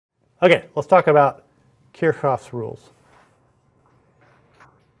Okay, let's talk about Kirchoff's rules.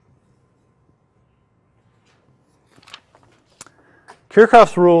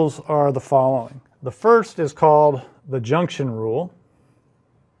 Kirchoff's rules are the following. The first is called the Junction rule,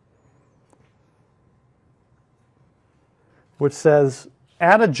 which says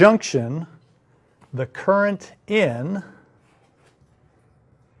at a junction, the current in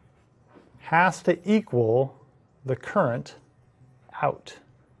has to equal the current out.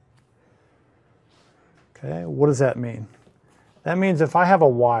 Okay, what does that mean? That means if I have a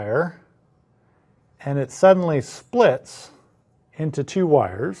wire and it suddenly splits into two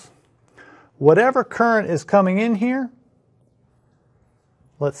wires, whatever current is coming in here,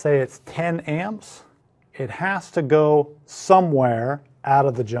 let's say it's 10 amps, it has to go somewhere out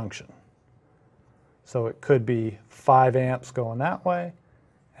of the junction. So it could be 5 amps going that way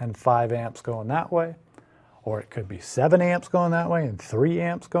and 5 amps going that way, or it could be 7 amps going that way and 3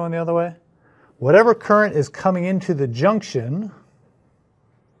 amps going the other way. Whatever current is coming into the junction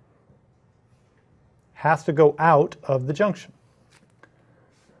has to go out of the junction.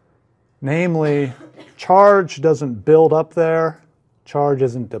 Namely, charge doesn't build up there, charge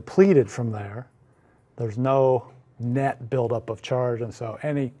isn't depleted from there. There's no net buildup of charge, and so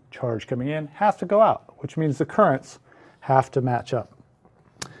any charge coming in has to go out, which means the currents have to match up.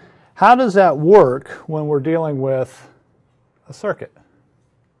 How does that work when we're dealing with a circuit?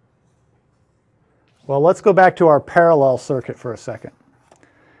 Well, let's go back to our parallel circuit for a second.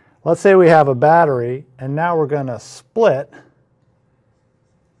 Let's say we have a battery, and now we're going to split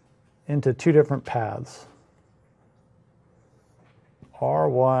into two different paths,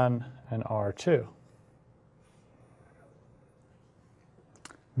 R1 and R2.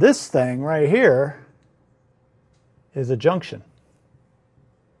 This thing right here is a junction.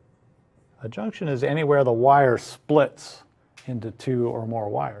 A junction is anywhere the wire splits into two or more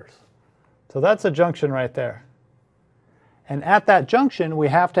wires. So that's a junction right there. And at that junction, we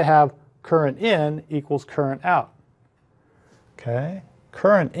have to have current in equals current out. Okay?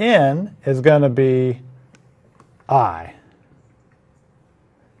 Current in is going to be I.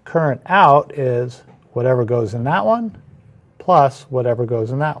 Current out is whatever goes in that one plus whatever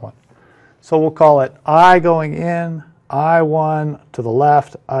goes in that one. So we'll call it I going in, I1 to the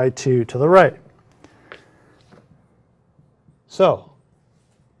left, I2 to the right. So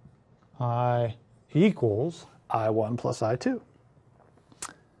I equals I1 plus I2.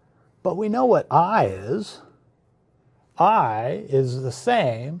 But we know what I is. I is the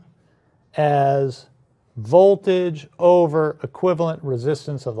same as voltage over equivalent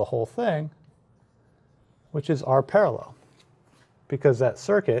resistance of the whole thing, which is R parallel. Because that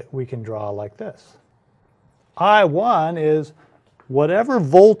circuit we can draw like this. I1 is whatever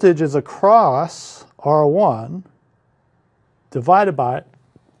voltage is across R1 divided by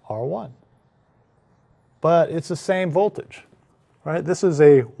R1. But it's the same voltage, right? This is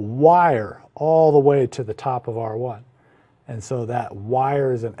a wire all the way to the top of R1. And so that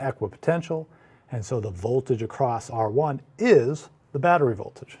wire is an equipotential, and so the voltage across R1 is the battery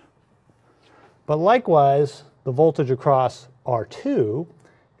voltage. But likewise, the voltage across R2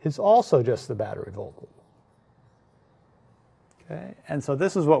 is also just the battery voltage. Okay? And so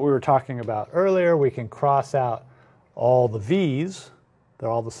this is what we were talking about earlier. We can cross out all the V's, they're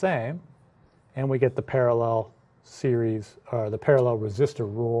all the same, and we get the parallel series, or the parallel resistor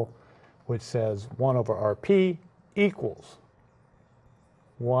rule, which says 1 over Rp equals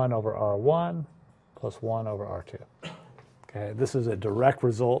 1 over R1 plus 1 over R2. Okay, this is a direct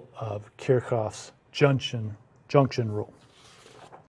result of Kirchoff's junction rule.